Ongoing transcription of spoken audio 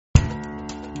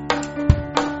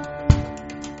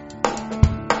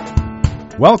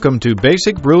Welcome to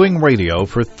Basic Brewing Radio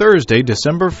for Thursday,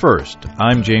 December 1st.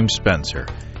 I'm James Spencer.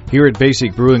 Here at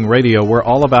Basic Brewing Radio, we're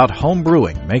all about home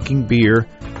brewing, making beer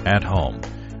at home.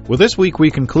 Well, this week we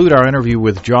conclude our interview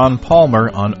with John Palmer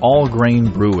on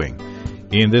all-grain brewing.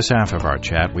 In this half of our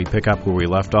chat, we pick up where we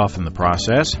left off in the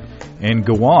process and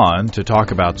go on to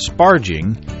talk about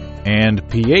sparging and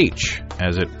pH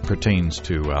as it pertains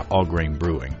to all-grain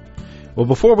brewing. Well,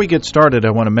 before we get started,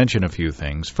 I want to mention a few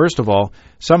things. First of all,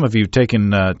 some of you have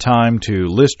taken time to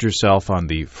list yourself on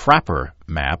the Frappr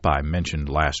map I mentioned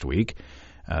last week.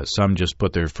 Some just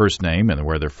put their first name and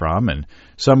where they're from, and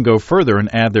some go further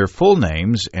and add their full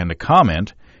names and a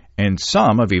comment, and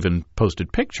some have even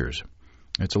posted pictures.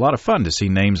 It's a lot of fun to see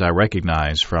names I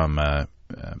recognize from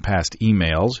past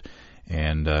emails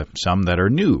and some that are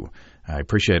new. I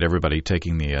appreciate everybody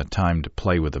taking the time to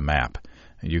play with the map.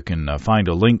 You can find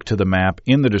a link to the map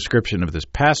in the description of this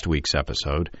past week's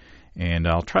episode, and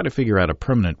I'll try to figure out a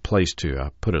permanent place to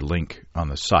put a link on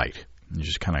the site. You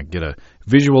just kind of get a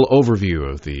visual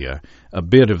overview of a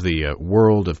bit of the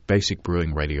world of Basic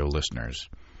Brewing Radio listeners.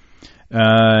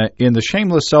 In the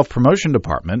shameless self-promotion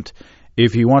department,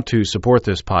 if you want to support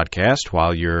this podcast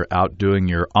while you're out doing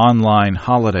your online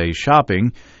holiday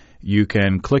shopping, you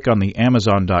can click on the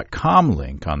Amazon.com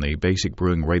link on the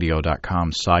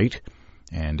BasicBrewingRadio.com site.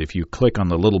 And if you click on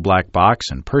the little black box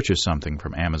and purchase something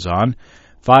from Amazon,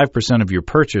 5% of your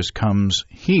purchase comes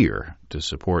here to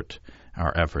support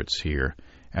our efforts here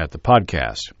at the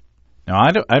podcast. Now,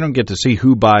 I don't get to see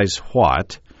who buys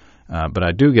what, but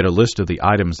I do get a list of the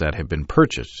items that have been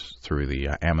purchased through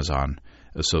the Amazon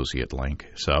Associate link.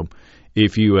 So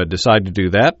if you decide to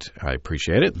do that, I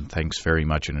appreciate it. And thanks very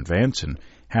much in advance, and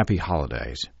happy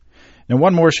holidays. Now,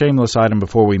 one more shameless item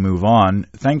before we move on.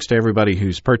 Thanks to everybody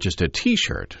who's purchased a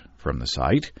T-shirt from the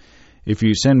site. If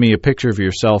you send me a picture of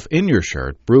yourself in your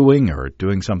shirt, brewing or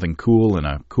doing something cool in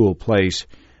a cool place,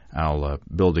 I'll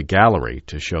build a gallery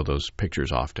to show those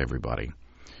pictures off to everybody.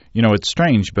 You know, it's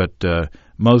strange, but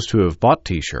most who have bought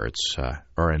T-shirts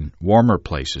are in warmer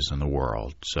places in the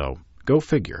world. So go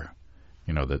figure.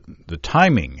 You know, the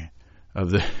timing of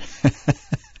the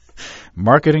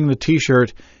marketing the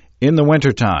T-shirt in the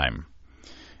wintertime.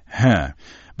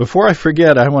 Before I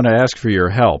forget, I want to ask for your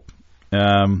help.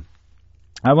 I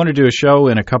want to do a show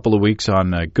in a couple of weeks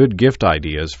on good gift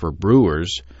ideas for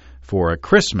brewers for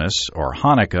Christmas or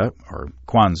Hanukkah or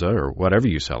Kwanzaa or whatever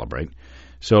you celebrate.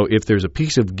 So if there's a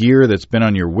piece of gear that's been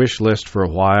on your wish list for a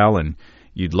while and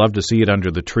you'd love to see it under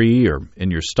the tree or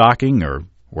in your stocking or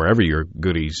wherever your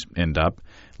goodies end up,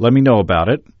 let me know about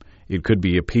it. It could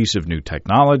be a piece of new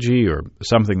technology or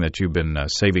something that you've been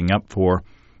saving up for.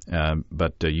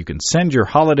 But you can send your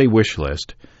holiday wish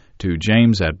list to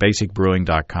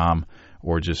james@basicbrewing.com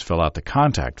or just fill out the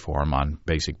contact form on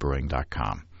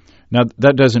basicbrewing.com. Now,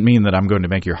 that doesn't mean that I'm going to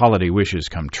make your holiday wishes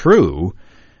come true.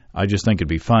 I just think it'd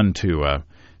be fun to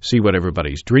see what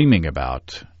everybody's dreaming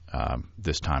about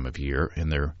this time of year in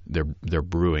their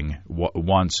brewing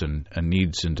wants and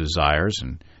needs and desires,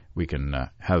 and we can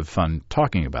have fun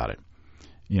talking about it.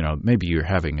 You know, maybe you're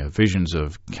having visions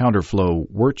of counterflow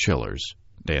wort chillers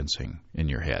dancing in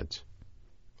your heads.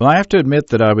 Well, I have to admit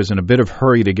that I was in a bit of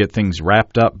hurry to get things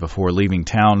wrapped up before leaving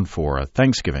town for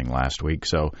Thanksgiving last week,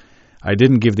 so I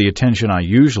didn't give the attention I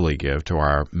usually give to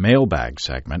our mailbag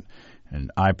segment, and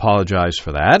I apologize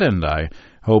for that, and I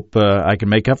hope I can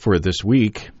make up for it this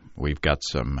week. We've got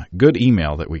some good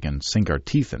email that we can sink our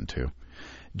teeth into.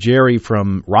 Jerry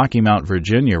from Rocky Mount,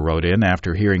 Virginia wrote in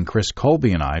after hearing Chris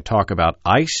Colby and I talk about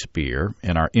ice beer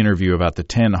in our interview about the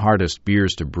 10 hardest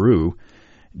beers to brew.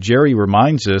 Jerry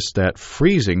reminds us that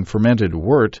freezing fermented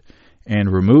wort and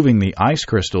removing the ice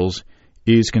crystals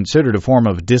is considered a form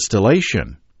of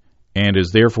distillation and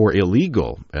is therefore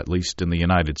illegal, at least in the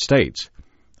United States.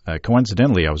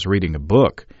 Coincidentally, I was reading a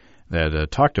book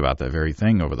that talked about that very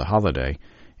thing over the holiday,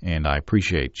 and I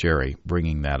appreciate Jerry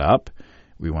bringing that up.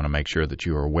 We want to make sure that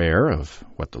you are aware of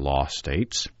what the law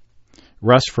states.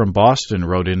 Russ from Boston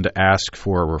wrote in to ask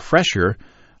for a refresher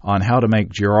on how to make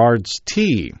Gerard's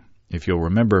tea. If you'll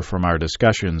remember from our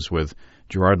discussions with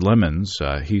Gerard Lemons,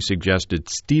 he suggested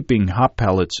steeping hop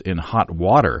pellets in hot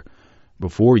water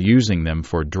before using them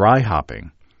for dry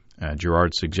hopping.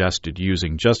 Gerard suggested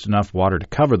using just enough water to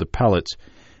cover the pellets,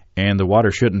 and the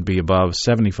water shouldn't be above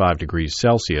 75 degrees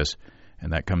Celsius,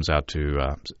 and that comes out to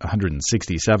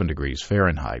 167 degrees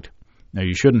Fahrenheit. Now,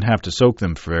 you shouldn't have to soak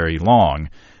them for very long,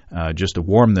 just to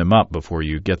warm them up before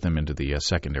you get them into the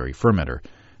secondary fermenter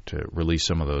to release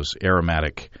some of those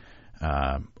aromatic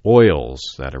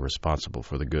oils that are responsible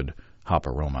for the good hop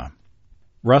aroma.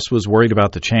 Russ was worried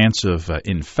about the chance of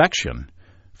infection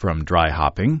from dry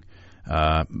hopping.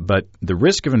 But the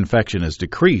risk of infection is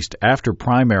decreased after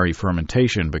primary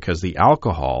fermentation because the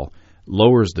alcohol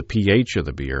lowers the pH of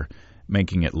the beer,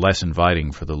 making it less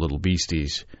inviting for the little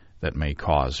beasties that may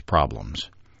cause problems.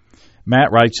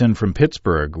 Matt writes in from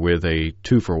Pittsburgh with a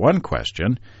 2-for-1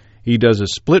 question. He does a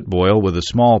split boil with a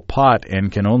small pot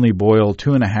and can only boil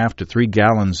 2.5 to 3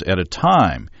 gallons at a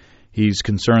time. He's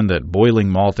concerned that boiling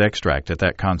malt extract at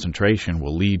that concentration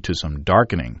will lead to some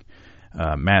darkening.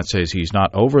 Matt says he's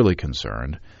not overly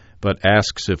concerned, but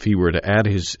asks if he were to add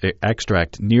his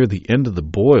extract near the end of the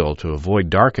boil to avoid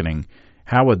darkening,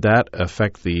 how would that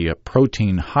affect the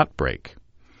protein hot break?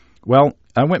 Well,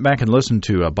 I went back and listened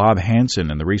to Bob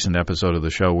Hansen in the recent episode of the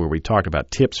show where we talked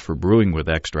about tips for brewing with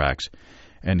extracts,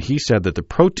 and he said that the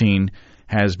protein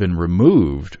has been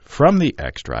removed from the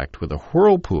extract with a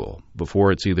whirlpool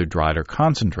before it's either dried or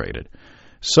concentrated.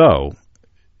 So,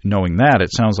 knowing that,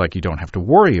 it sounds like you don't have to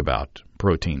worry about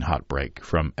protein hot break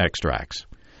from extracts.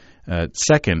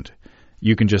 Second,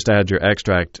 you can just add your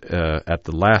extract at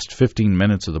the last 15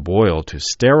 minutes of the boil to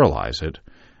sterilize it,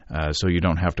 so you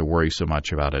don't have to worry so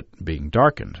much about it being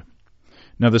darkened.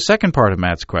 Now, the second part of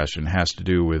Matt's question has to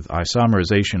do with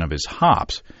isomerization of his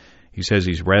hops. He says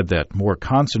he's read that more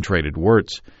concentrated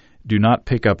worts do not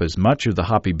pick up as much of the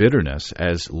hoppy bitterness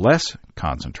as less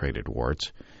concentrated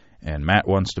worts, and Matt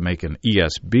wants to make an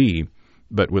ESB,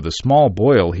 but with a small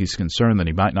boil, he's concerned that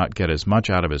he might not get as much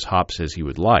out of his hops as he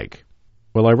would like.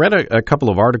 Well, I read a couple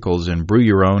of articles in Brew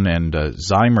Your Own and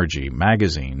Zymurgy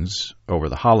magazines over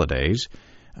the holidays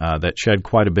that shed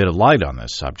quite a bit of light on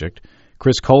this subject.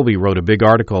 Chris Colby wrote a big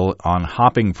article on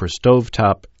hopping for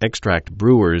stovetop extract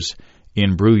brewers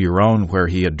in Brew Your Own where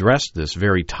he addressed this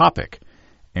very topic.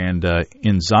 And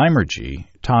in Zymurgy,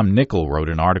 Tom Nickel wrote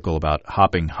an article about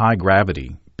hopping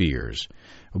high-gravity beers.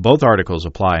 Both articles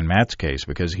apply in Matt's case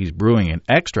because he's brewing an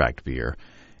extract beer,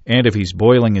 and if he's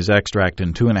boiling his extract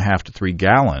in 2.5 to 3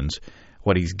 gallons,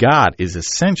 what he's got is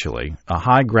essentially a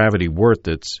high-gravity wort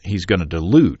that he's going to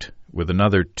dilute with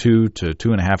another 2 to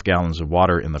 2.5 gallons of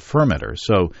water in the fermenter.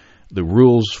 So the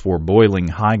rules for boiling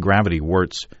high-gravity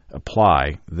worts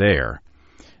apply there.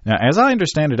 Now, as I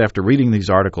understand it after reading these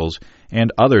articles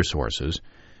and other sources,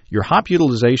 your hop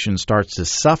utilization starts to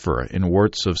suffer in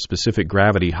worts of specific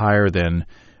gravity higher than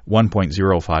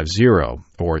 1.050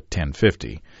 or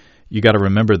 1050. You got to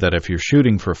remember that if you're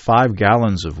shooting for 5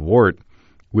 gallons of wort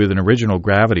with an original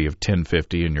gravity of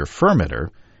 1050 in your fermenter,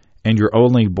 and you're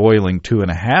only boiling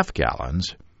 2.5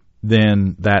 gallons,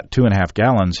 then that 2.5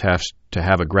 gallons has to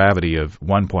have a gravity of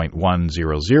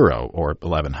 1.100 or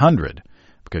 1100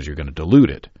 because you're going to dilute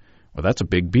it. Well, that's a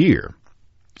big beer.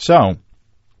 So,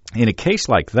 in a case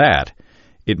like that,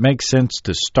 it makes sense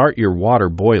to start your water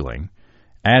boiling,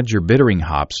 add your bittering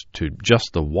hops to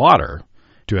just the water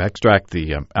to extract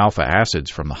the alpha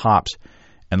acids from the hops,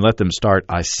 and let them start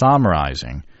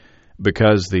isomerizing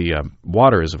because the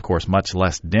water is, of course, much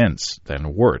less dense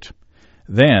than wort.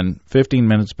 Then, 15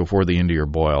 minutes before the end of your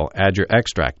boil, add your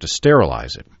extract to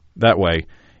sterilize it. That way,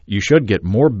 you should get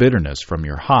more bitterness from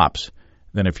your hops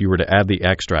than if you were to add the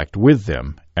extract with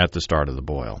them at the start of the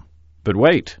boil. But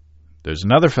wait, there's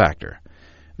another factor.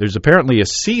 There's apparently a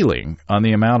ceiling on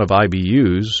the amount of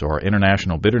IBUs, or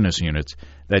international bitterness units,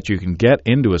 that you can get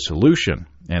into a solution,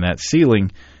 and that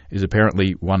ceiling is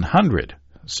apparently 100.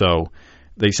 So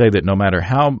they say that no matter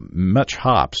how much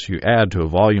hops you add to a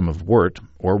volume of wort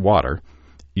or water,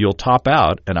 you'll top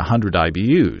out at 100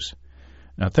 IBUs.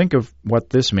 Now think of what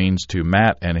this means to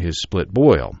Matt and his split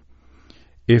boil.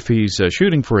 If he's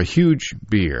shooting for a huge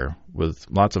beer with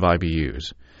lots of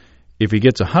IBUs, if he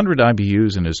gets 100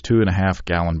 IBUs in his 2.5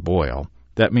 gallon boil,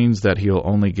 that means that he'll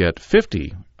only get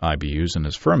 50 IBUs in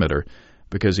his fermenter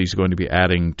because he's going to be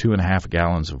adding 2.5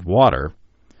 gallons of water,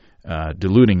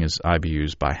 diluting his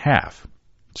IBUs by half.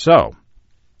 So,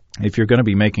 if you're going to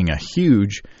be making a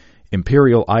huge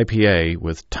Imperial IPA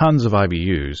with tons of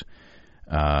IBUs,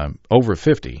 over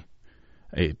 50,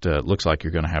 it looks like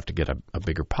you're going to have to get a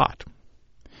bigger pot.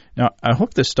 Now, I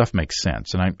hope this stuff makes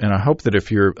sense, and I hope that if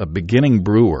you're a beginning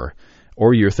brewer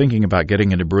or you're thinking about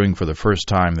getting into brewing for the first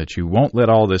time, that you won't let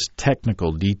all this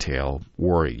technical detail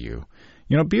worry you.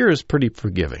 You know, beer is pretty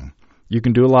forgiving. You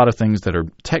can do a lot of things that are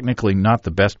technically not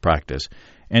the best practice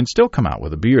and still come out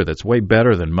with a beer that's way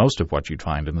better than most of what you'd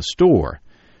find in the store.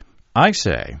 I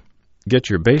say, get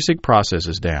your basic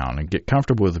processes down and get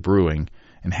comfortable with brewing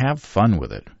and have fun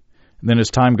with it. And then as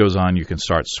time goes on, you can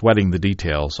start sweating the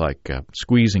details like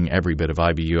squeezing every bit of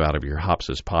IBU out of your hops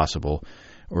as possible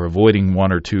or avoiding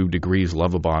 1 or 2 degrees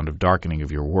Lovibond of darkening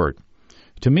of your wort.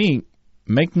 To me,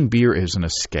 making beer is an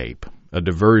escape, a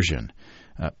diversion,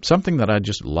 something that I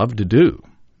just love to do.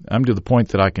 I'm to the point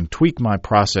that I can tweak my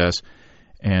process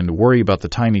and worry about the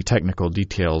tiny technical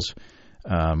details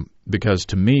because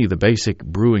to me the basic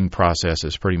brewing process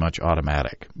is pretty much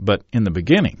automatic. But in the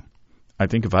beginning, I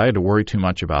think if I had to worry too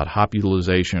much about hop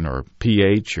utilization or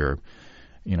pH or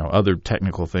other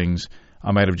technical things,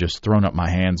 I might have just thrown up my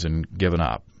hands and given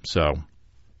up. So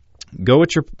go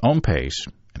at your own pace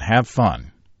and have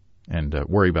fun and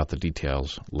worry about the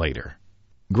details later.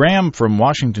 Graham from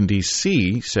Washington,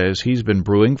 D.C. says he's been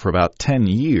brewing for about 10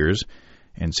 years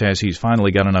and says he's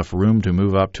finally got enough room to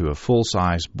move up to a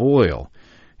full-size boil.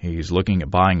 He's looking at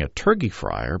buying a turkey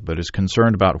fryer, but is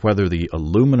concerned about whether the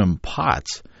aluminum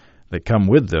pots that come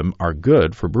with them are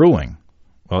good for brewing.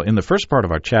 Well, in the first part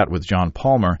of our chat with John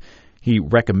Palmer, he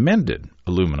recommended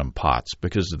aluminum pots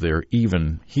because of their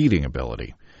even heating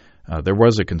ability. There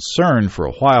was a concern for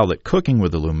a while that cooking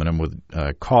with aluminum would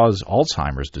cause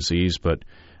Alzheimer's disease, but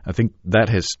I think that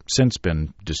has since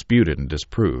been disputed and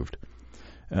disproved.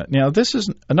 Now, this is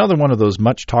another one of those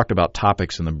much talked about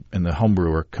topics in the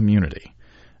homebrewer community.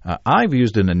 I've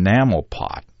used an enamel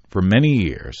pot for many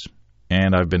years,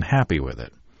 and I've been happy with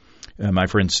it. My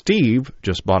friend Steve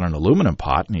just bought an aluminum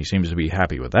pot, and he seems to be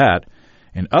happy with that.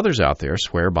 And others out there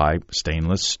swear by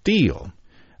stainless steel.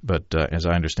 But as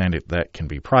I understand it, that can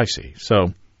be pricey.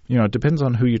 So, it depends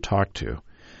on who you talk to.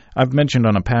 I've mentioned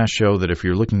on a past show that if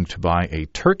you're looking to buy a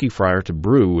turkey fryer to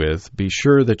brew with, be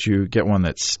sure that you get one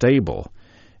that's stable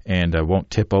and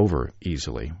won't tip over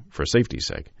easily for safety's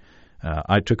sake.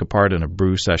 I took a part in a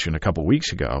brew session a couple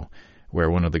weeks ago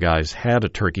where one of the guys had a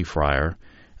turkey fryer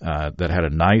that had a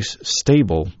nice,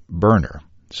 stable burner.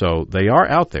 So they are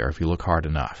out there if you look hard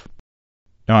enough.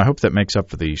 Now, I hope that makes up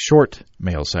for the short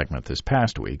mail segment this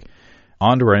past week.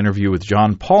 On to our interview with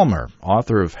John Palmer,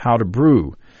 author of How to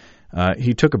Brew.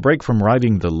 He took a break from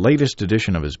writing the latest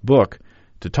edition of his book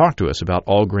to talk to us about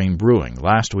all-grain brewing.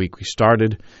 Last week we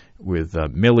started with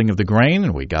milling of the grain,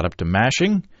 and we got up to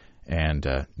mashing, and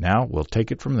now we'll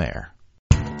take it from there.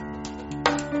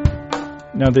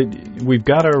 Now we've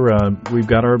got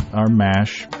our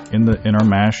mash in our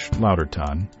mash lauter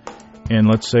tun. And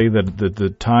let's say that the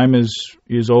time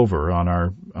is over on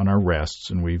our rests,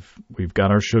 and we've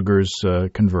got our sugars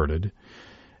converted.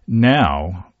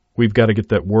 Now we've got to get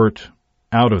that wort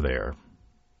out of there.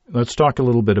 Let's talk a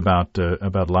little bit about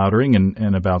lautering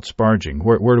and about sparging.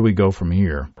 Where do we go from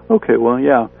here? Okay, well,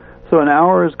 yeah. So an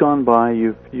hour has gone by.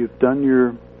 You've done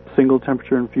your single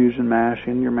temperature infusion mash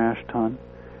in your mash tun.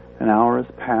 An hour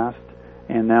has passed,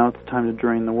 and now it's time to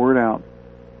drain the wort out.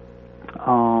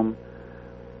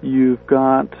 You've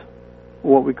got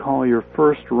what we call your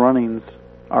first runnings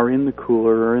are in the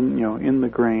cooler or in the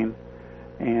grain,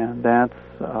 and that's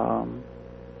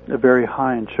very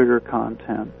high in sugar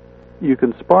content. You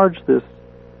can sparge this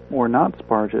or not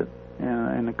sparge it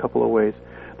in a couple of ways.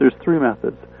 There's three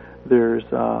methods. There's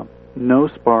no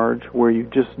sparge, where you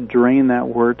just drain that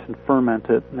wort and ferment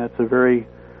it, and that's a very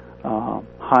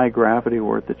high gravity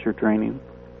wort that you're draining.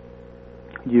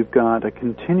 You've got a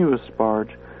continuous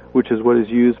sparge, which is what is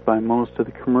used by most of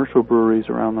the commercial breweries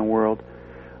around the world,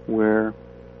 where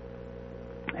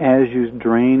as you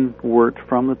drain wort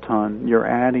from the tun, you're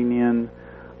adding in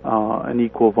an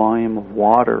equal volume of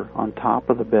water on top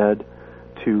of the bed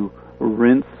to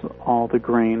rinse all the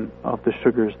grain of the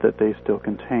sugars that they still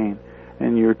contain,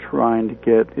 and you're trying to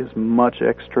get as much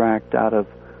extract out of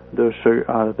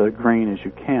the grain as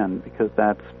you can, because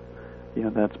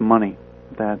that's money.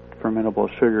 That fermentable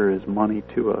sugar is money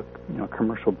to a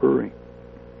commercial brewery.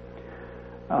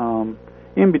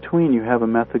 In between, you have a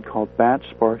method called batch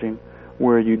sparging,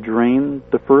 where you drain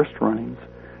the first runnings,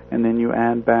 and then you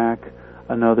add back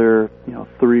another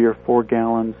 3 or 4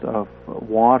 gallons of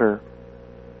water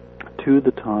to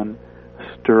the tun,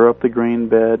 stir up the grain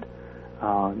bed,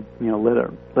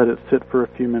 let it sit for a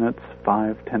few minutes,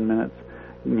 5-10 minutes,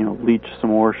 leach some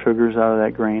more sugars out of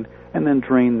that grain, and then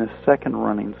drain the second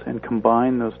runnings and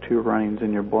combine those 2 runnings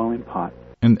in your boiling pot.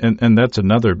 And that's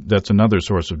another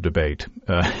source of debate.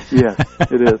 Yes,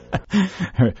 it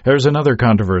is. There's another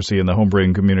controversy in the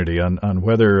homebrewing community on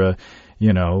whether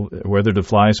whether to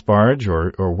fly sparge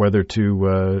or whether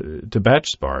to batch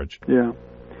sparge. Yeah,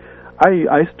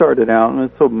 I started out,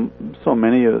 and so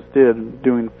many of us did,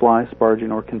 doing fly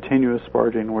sparging or continuous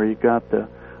sparging, where you got the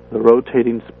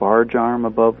rotating sparge arm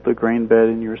above the grain bed,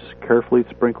 and you're carefully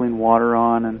sprinkling water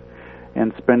on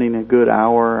and spending a good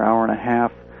hour and a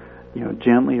half,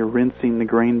 gently rinsing the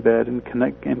grain bed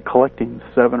and collecting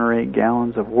 7 or 8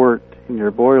 gallons of wort in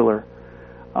your boiler,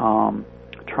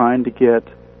 trying to get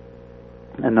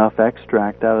enough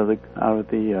extract out of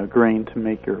the grain to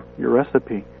make your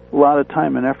recipe. A lot of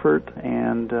time and effort,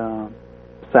 and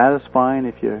satisfying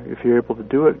if you're able to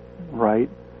do it right,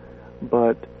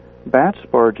 but batch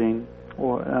sparging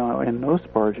and no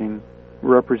sparging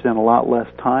represent a lot less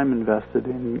time invested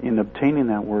in obtaining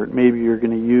that wort. Maybe you're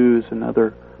going to use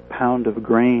another pound of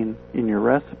grain in your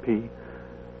recipe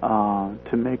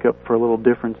to make up for a little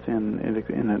difference in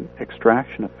an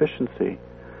extraction efficiency.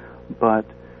 But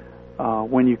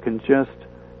when you can just,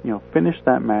 finish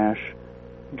that mash,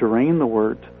 drain the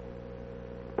wort,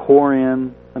 pour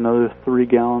in another 3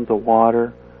 gallons of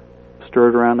water, stir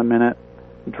it around a minute,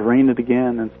 drain it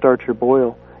again, and start your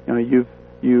boil,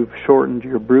 you've shortened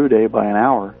your brew day by an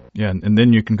hour. Yeah, and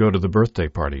then you can go to the birthday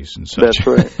parties and such. That's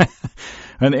right.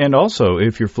 and also,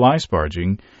 if you're fly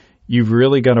sparging, you've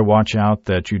really got to watch out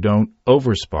that you don't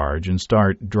oversparge and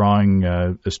start drawing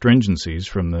astringencies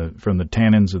from the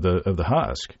tannins of the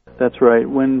husk. That's right.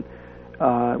 When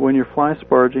you're fly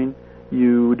sparging,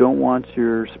 you don't want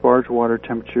your sparge water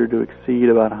temperature to exceed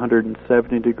about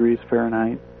 170 degrees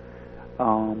Fahrenheit,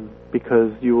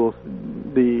 because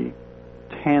the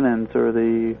tannins or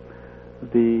the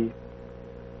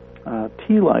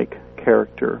tea-like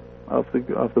character of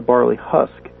the barley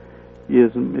husk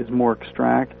is more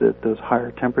extracted at those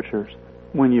higher temperatures.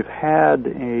 When you've had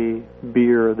a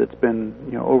beer that's been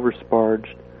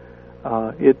oversparged,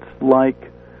 it's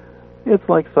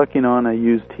like sucking on a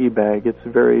used tea bag. It's a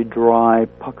very dry,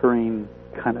 puckering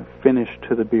kind of finish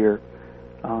to the beer,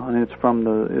 and it's from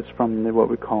what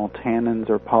we call tannins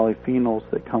or polyphenols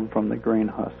that come from the grain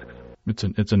husks.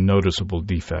 It's a noticeable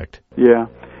defect. Yeah,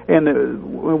 and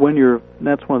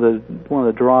that's one of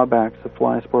the drawbacks of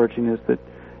fly sparging is that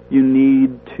you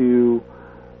need to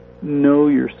know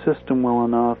your system well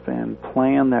enough and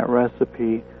plan that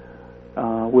recipe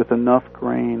with enough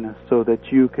grain so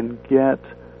that you can get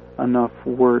enough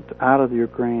wort out of your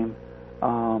grain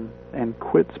and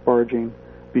quit sparging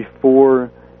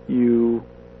before you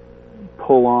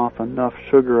pull off enough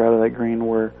sugar out of that grain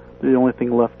where the only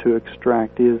thing left to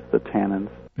extract is the tannins.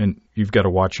 And you've got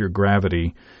to watch your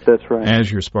gravity. That's right.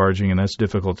 As you're sparging, and that's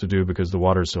difficult to do because the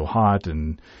water's so hot,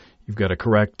 and you've got to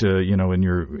correct, in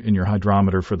your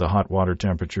hydrometer for the hot water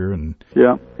temperature. And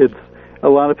yeah, it's a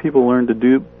lot of people learn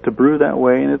to brew that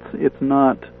way, and it's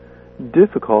not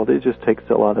difficult. It just takes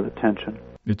a lot of attention.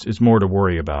 It's more to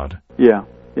worry about. Yeah.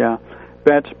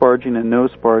 Batch sparging and no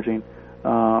sparging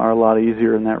are a lot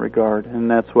easier in that regard, and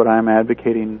that's what I'm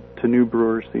advocating to new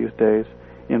brewers these days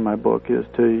in my book, is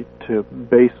to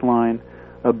baseline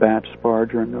a batch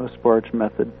sparge or a no sparge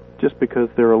method, just because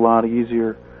they're a lot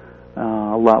easier,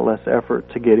 a lot less effort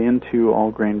to get into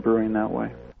all grain brewing that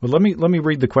way. Well, let me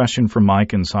read the question from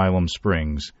Mike in Siloam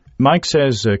Springs. Mike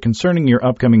says, concerning your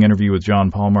upcoming interview with John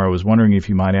Palmer, I was wondering if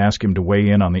you might ask him to weigh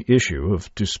in on the issue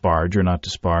of to sparge or not to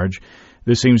sparge.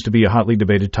 This seems to be a hotly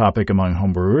debated topic among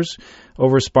homebrewers.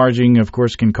 Oversparging, of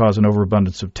course, can cause an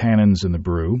overabundance of tannins in the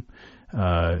brew.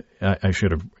 I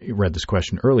should have read this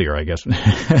question earlier, I guess.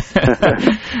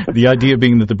 The idea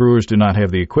being that the brewers do not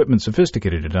have the equipment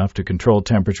sophisticated enough to control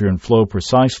temperature and flow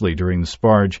precisely during the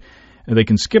sparge. They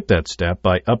can skip that step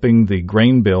by upping the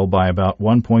grain bill by about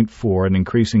 1.4 and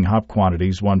increasing hop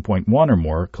quantities 1.1 or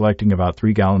more, collecting about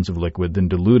 3 gallons of liquid, then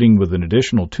diluting with an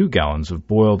additional 2 gallons of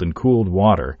boiled and cooled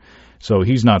water. So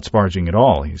he's not sparging at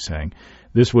all, he's saying.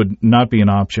 This would not be an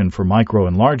option for micro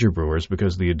and larger brewers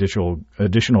because of the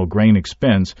additional grain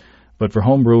expense, but for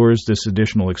home brewers, this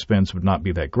additional expense would not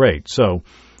be that great. So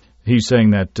he's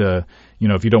saying that,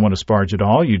 if you don't want to sparge at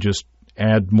all, you just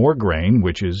add more grain,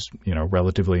 which is,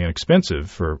 relatively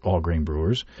inexpensive for all grain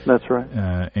brewers. That's right.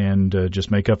 And just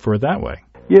make up for it that way.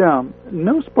 Yeah,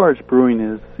 no sparge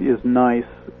brewing is nice.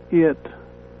 It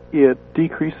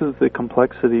decreases the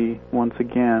complexity once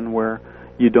again, where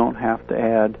you don't have to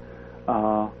add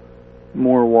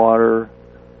more water,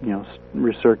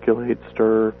 recirculate,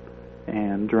 stir,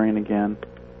 and drain again.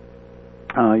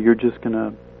 You're just going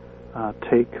to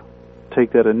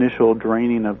take that initial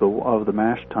draining of the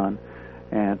mash tun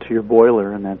and to your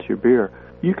boiler and then to your beer.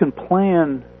 You can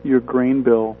plan your grain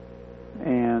bill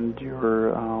and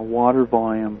your water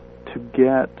volume to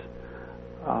get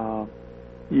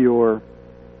your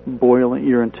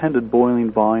intended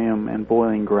boiling volume and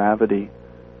boiling gravity.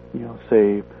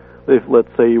 Let's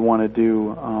say you want to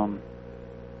do a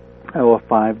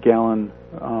 5-gallon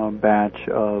batch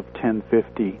of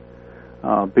 1050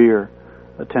 beer,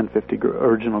 a 1050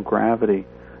 original gravity.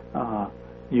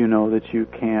 That you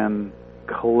can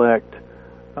collect.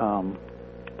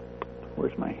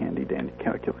 Where's my handy dandy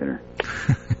calculator?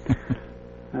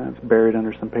 It's buried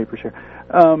under some papers here.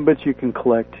 But you can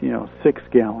collect, 6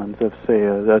 gallons of, say,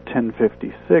 a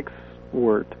 1056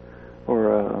 wort,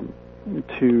 or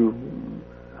to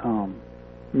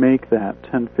make that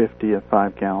 1050 at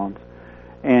 5 gallons.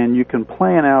 And you can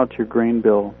plan out your grain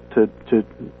bill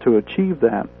to achieve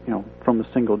that, from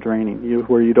a single draining,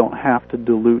 where you don't have to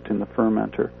dilute in the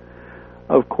fermenter.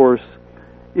 Of course,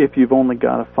 if you've only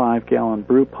got a 5-gallon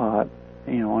brew pot,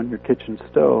 on your kitchen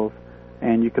stove,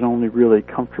 and you can only really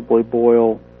comfortably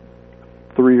boil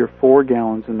 3 or 4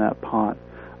 gallons in that pot,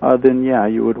 then yeah,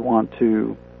 you would want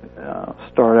to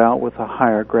start out with a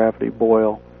higher gravity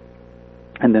boil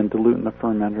and then dilute in the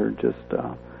fermenter just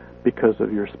because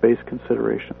of your space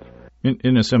considerations.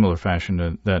 In a similar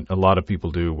fashion that a lot of people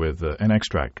do with an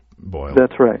extract boil.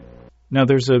 That's right. Now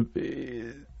there's a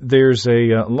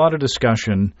lot of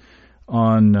discussion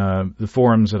on the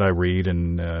forums that I read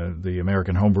and the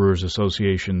American Homebrewers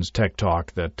Association's Tech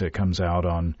Talk that comes out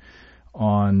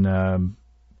on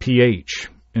pH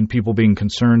and people being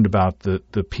concerned about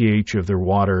the pH of their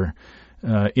water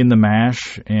in the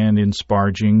mash and in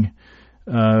sparging.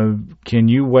 Can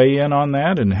you weigh in on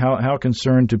that, and how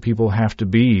concerned do people have to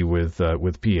be with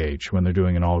pH when they're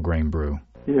doing an all-grain brew?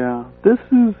 Yeah, this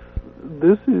is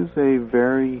a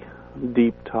very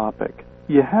deep topic.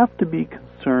 You have to be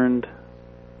concerned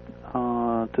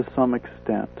to some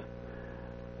extent.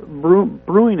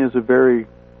 Brewing is a very,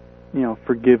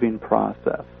 forgiving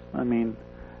process. I mean,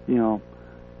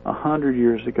 100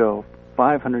 years ago,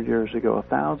 500 years ago,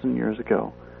 1,000 years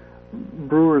ago,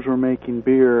 brewers were making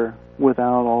beer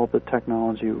without all the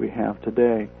technology we have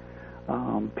today,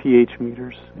 pH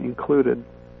meters included.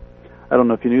 I don't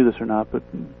know if you knew this or not, but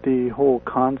the whole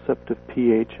concept of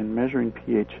pH and measuring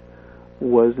pH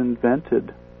was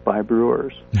invented by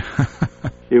brewers.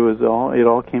 It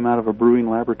all came out of a brewing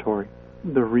laboratory.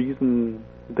 The reason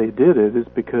they did it is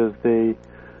because they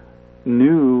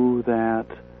knew that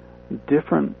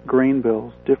different grain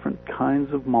bills, different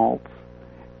kinds of malts,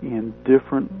 in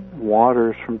different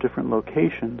waters from different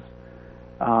locations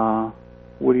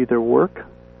would either work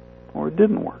or it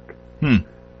didn't work.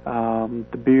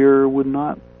 The beer would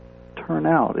not turn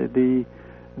out. The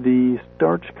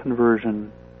starch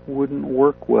conversion wouldn't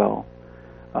work well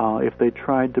if they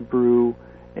tried to brew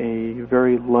a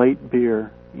very light beer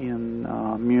in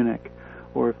Munich,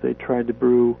 or if they tried to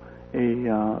brew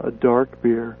a dark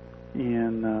beer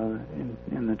in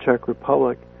the Czech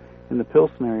Republic, in the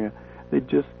Pilsen area. They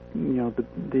just,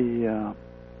 the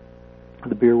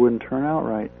beer wouldn't turn out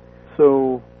right.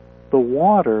 So the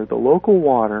water, the local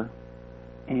water,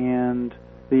 and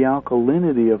the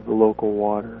alkalinity of the local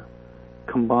water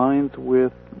combines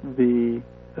with the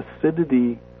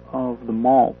acidity of the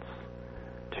malts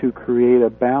to create a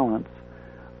balance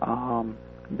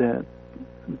that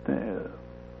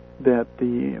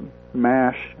the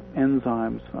mash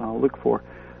enzymes look for.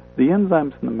 The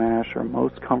enzymes in the mash are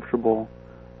most comfortable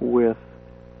with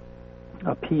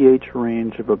a pH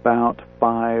range of about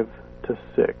 5 to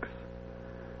 6.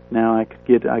 Now I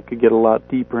could get a lot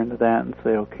deeper into that and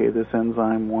say, okay, this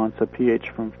enzyme wants a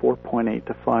pH from 4.8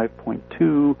 to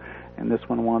 5.2, and this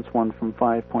one wants one from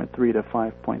 5.3 to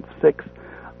 5.6.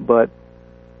 But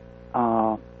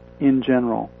in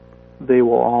general, they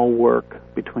will all work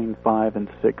between 5 and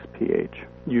 6 pH.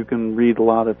 You can read a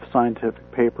lot of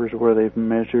scientific papers where they've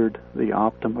measured the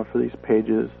optima for these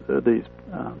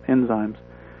enzymes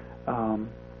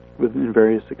in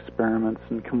various experiments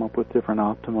and come up with different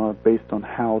optima based on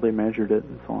how they measured it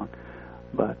and so on.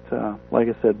 But like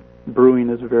I said, brewing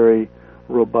is a very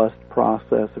robust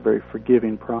process, a very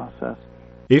forgiving process.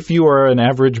 If you are an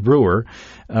average brewer,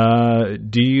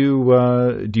 do you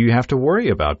have to worry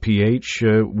about pH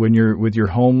when you're with your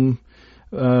home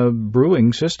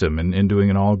brewing system and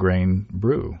doing an all-grain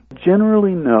brew?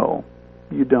 Generally, no,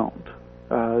 you don't.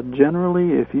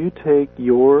 Generally, if you take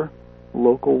your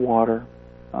local water,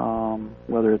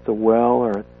 whether it's a well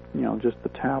or just the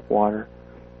tap water,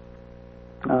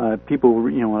 people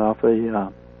off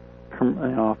the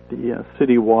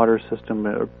city water system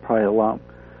are probably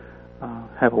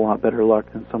have a lot better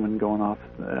luck than someone going off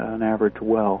an average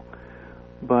well.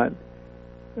 But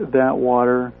that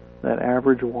water, that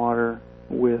average water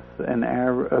with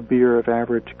a beer of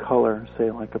average color, say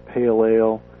like a pale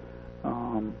ale,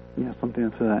 something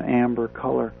that's an amber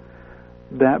color,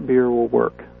 that beer will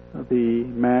work. The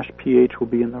mash pH will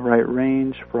be in the right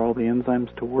range for all the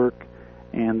enzymes to work,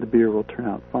 and the beer will turn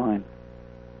out fine.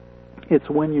 It's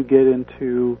when you get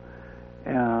into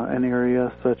an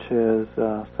area such as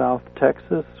South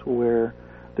Texas, where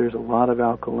there's a lot of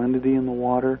alkalinity in the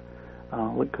water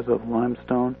because of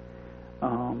limestone.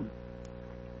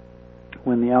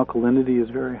 When the alkalinity is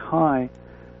very high,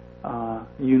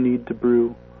 you need to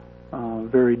brew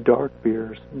very dark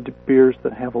beers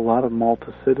that have a lot of malt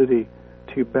acidity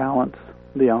to balance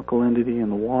the alkalinity in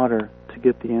the water to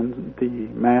get the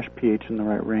mash pH in the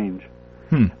right range.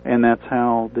 And that's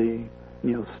how the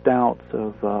stouts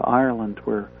of Ireland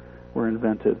were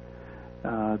invented.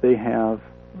 They have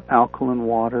alkaline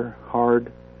water,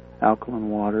 hard alkaline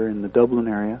water in the Dublin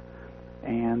area,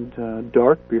 and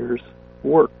dark beers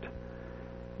worked.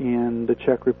 In the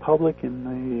Czech Republic, in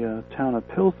the town of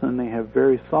Pilsen, they have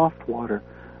very soft water,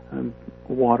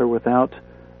 water without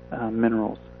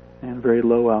minerals, and very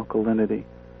low alkalinity.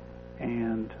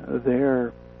 And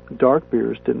their dark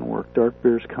beers didn't work. Dark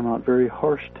beers come out very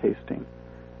harsh tasting,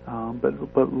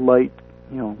 but light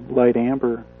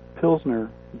amber Pilsner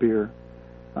beer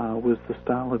was the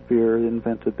style of beer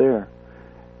invented there.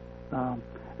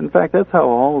 In fact, that's how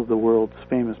all of the world's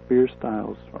famous beer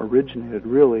styles originated.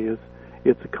 Really,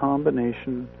 it's a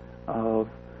combination of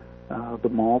the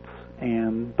malts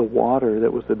and the water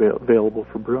that was available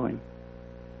for brewing.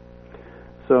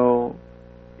 So,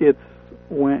 it's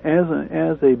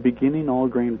as a beginning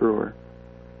all-grain brewer,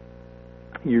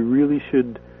 you really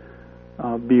should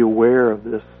be aware of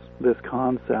this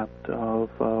concept of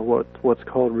what's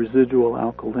called residual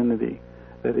alkalinity.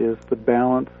 That is, the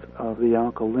balance of the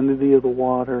alkalinity of the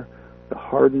water, the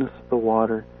hardness of the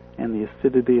water, and the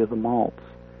acidity of the malts.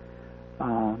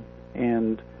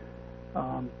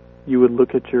 You would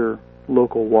look at your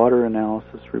local water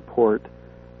analysis report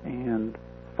and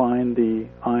find the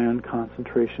ion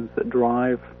concentrations that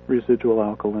drive residual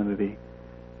alkalinity,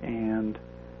 and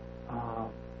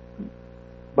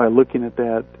by looking at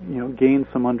that, gain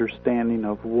some understanding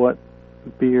of what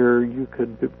beer you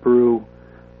could brew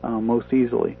most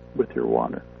easily with your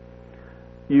water.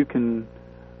 You can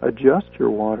adjust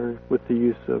your water with the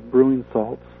use of brewing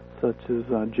salts such as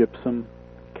gypsum,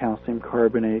 calcium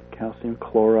carbonate, calcium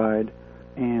chloride,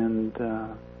 and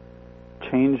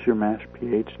change your mash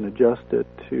pH and adjust it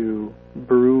to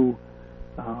brew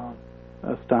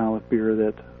a style of beer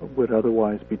that would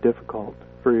otherwise be difficult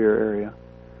for your area.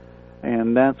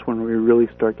 And that's when we really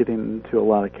start getting into a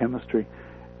lot of chemistry.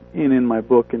 In my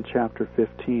book, in chapter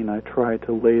 15, I try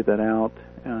to lay that out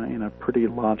in a pretty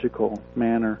logical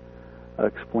manner,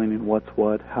 explaining what's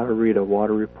what, how to read a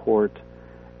water report,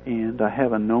 and I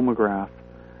have a nomograph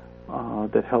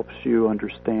that helps you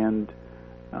understand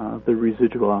the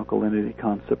residual alkalinity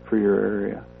concept for your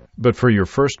area. But for your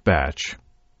first batch,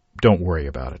 don't worry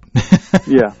about it.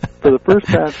 Yeah, for the first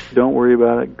batch, don't worry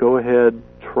about it. Go ahead,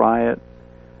 try it.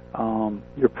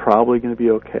 You're probably going to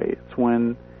be okay. It's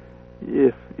when,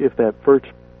 if that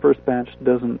first batch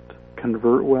doesn't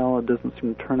convert well, it doesn't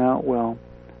seem to turn out well,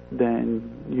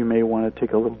 then you may want to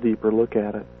take a little deeper look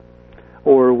at it.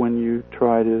 Or when you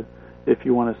try to, if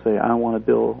you want to say, I want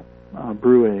to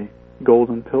brew a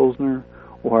Golden Pilsner,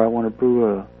 or I want to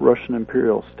brew a Russian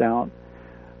Imperial Stout,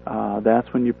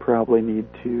 that's when you probably need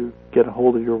to get a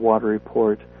hold of your water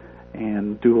report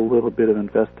and do a little bit of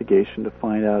investigation to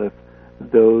find out if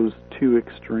those two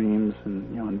extremes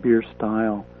in beer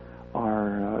style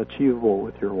are achievable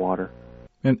with your water.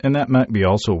 And that might be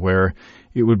also where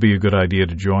it would be a good idea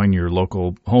to join your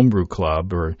local homebrew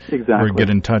club, or get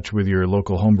in touch with your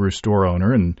local homebrew store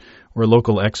owner or a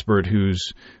local expert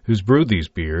who's brewed these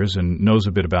beers and knows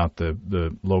a bit about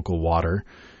the local water,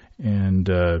 and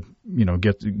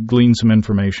glean some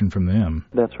information from them.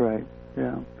 That's right.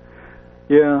 Yeah.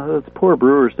 Yeah, those poor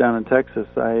brewers down in Texas.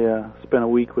 I spent a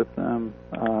week with them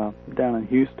down in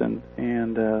Houston,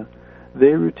 and they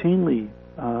routinely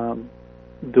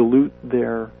dilute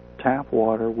their tap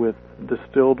water with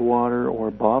distilled water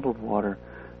or bottled water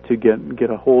to get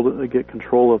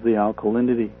control of the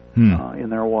alkalinity in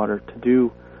their water to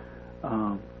do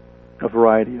a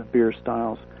variety of beer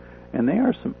styles. And they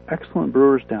are some excellent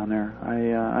brewers down there.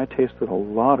 I tasted a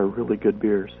lot of really good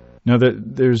beers. Now,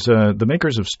 there's the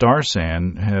makers of Star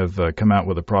San have come out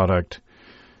with a product,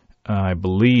 I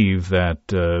believe, that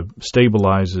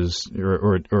stabilizes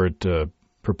or it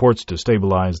purports to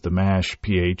stabilize the mash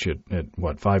pH at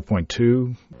what,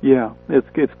 5.2? Yeah,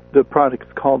 it's the product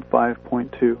is called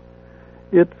 5.2.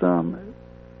 It's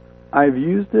I've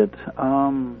used it.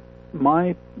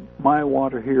 My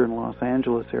water here in Los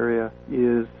Angeles area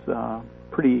is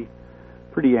pretty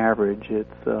average.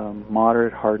 It's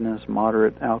moderate hardness,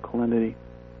 moderate alkalinity,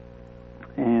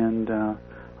 and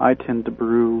I tend to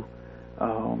brew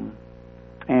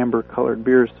amber-colored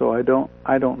beers, so I don't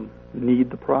need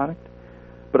the product.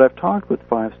 But I've talked with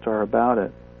 5 Star about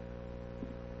it,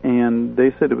 and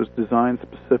they said it was designed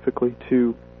specifically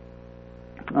to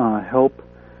help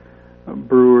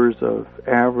brewers of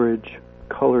average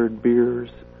colored beers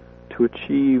to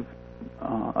achieve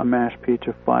a mash pH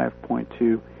of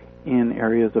 5.2 in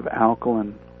areas of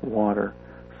alkaline water.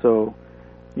 So,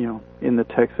 in the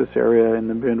Texas area, in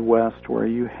the Midwest, where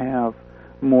you have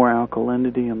more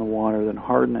alkalinity in the water than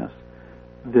hardness,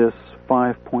 this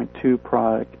 5.2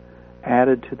 product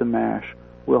added to the mash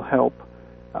will help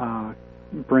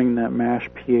bring that mash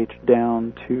pH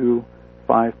down to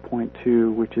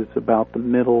 5.2, which is about the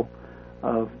middle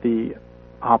of the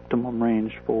optimum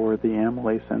range for the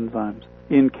amylase enzymes.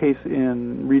 In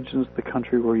regions of the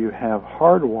country where you have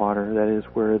hard water, that is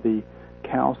where the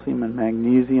calcium and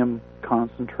magnesium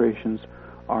concentrations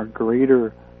are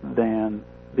greater than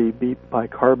the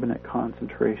bicarbonate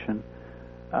concentration,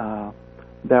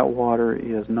 that water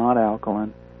is not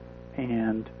alkaline,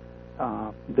 and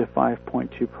the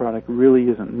 5.2 product really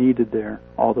isn't needed there,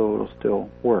 although it'll still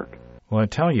work. Well, I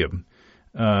tell you,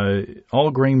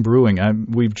 all grain brewing,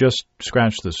 we've just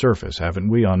scratched the surface, haven't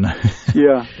we? On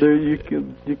yeah, you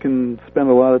can spend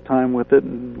a lot of time with it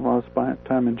and a lot of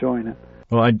time enjoying it.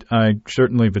 Well, I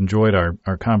certainly have enjoyed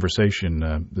our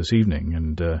conversation this evening,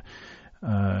 and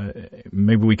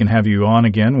maybe we can have you on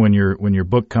again when your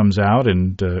book comes out,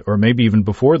 and or maybe even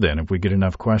before then, if we get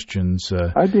enough questions.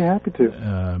 I'd be happy to.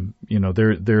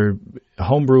 There are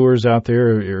home brewers out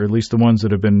there, or at least the ones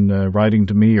that have been writing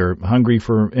to me, are hungry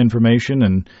for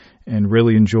information and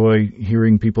really enjoy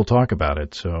hearing people talk about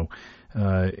it. So,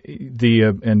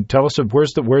 and tell us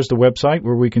where's the website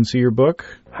where we can see your book?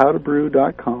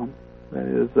 Howtobrew.com. That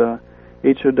is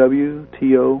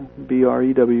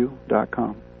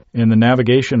HOWTOBREW.com. And the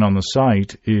navigation on the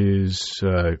site is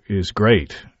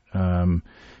great.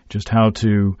 Just how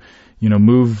to,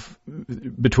 move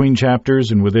between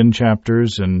chapters and within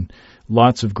chapters, and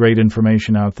lots of great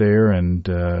information out there. And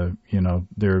there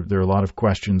are a lot of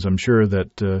questions, I'm sure,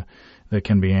 that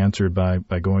can be answered by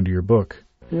going to your book.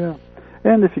 Yeah,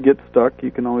 and if you get stuck,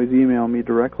 you can always email me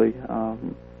directly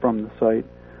from the site.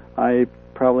 I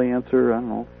probably answer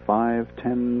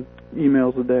 5-10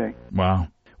 emails a day. Wow.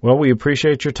 Well, we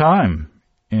appreciate your time,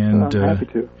 and I'm happy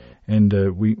to. And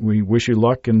we wish you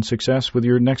luck and success with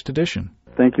your next edition.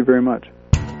 Thank you very much.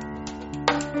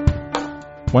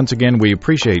 Once again, we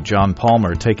appreciate John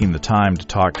Palmer taking the time to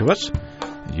talk to us.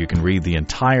 You can read the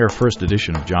entire first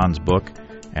edition of John's book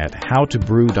at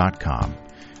howtobrew.com.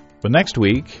 But next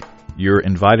week, you're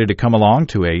invited to come along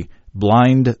to a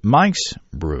blind mice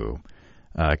brew.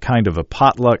 Kind of a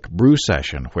potluck brew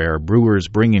session where brewers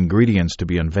bring ingredients to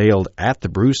be unveiled at the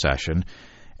brew session,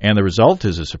 and the result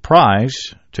is a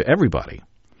surprise to everybody.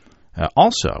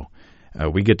 Also,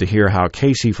 we get to hear how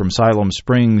Casey from Siloam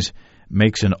Springs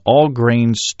makes an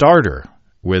all-grain starter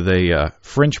with a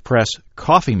French press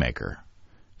coffee maker.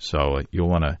 So you'll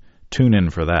want to tune in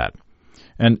for that.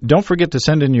 And don't forget to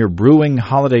send in your brewing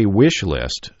holiday wish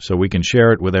list so we can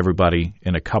share it with everybody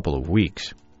in a couple of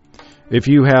weeks. If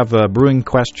you have brewing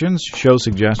questions, show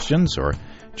suggestions, or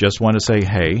just want to say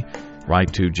hey,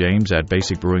 write to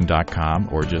james@basicbrewing.com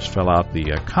or just fill out the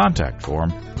contact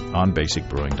form on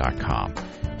basicbrewing.com.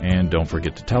 And don't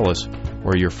forget to tell us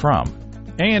where you're from.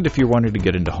 And if you're wanting to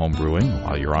get into home brewing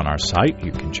while you're on our site,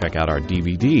 you can check out our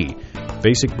DVD,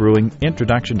 Basic Brewing,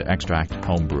 Introduction to Extract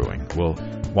Home Brewing. We'll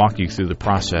walk you through the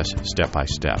process step by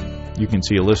step. You can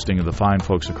see a listing of the fine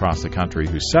folks across the country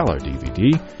who sell our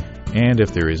DVD. And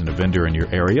if there isn't a vendor in your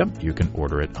area, you can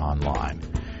order it online.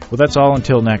 Well, that's all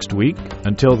until next week.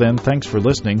 Until then, thanks for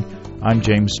listening. I'm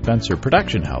James Spencer.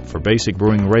 Production help for Basic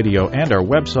Brewing Radio and our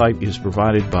website is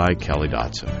provided by Kelly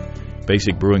Dotson.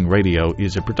 Basic Brewing Radio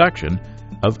is a production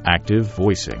of Active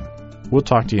Voicing. We'll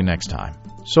talk to you next time.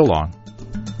 So long.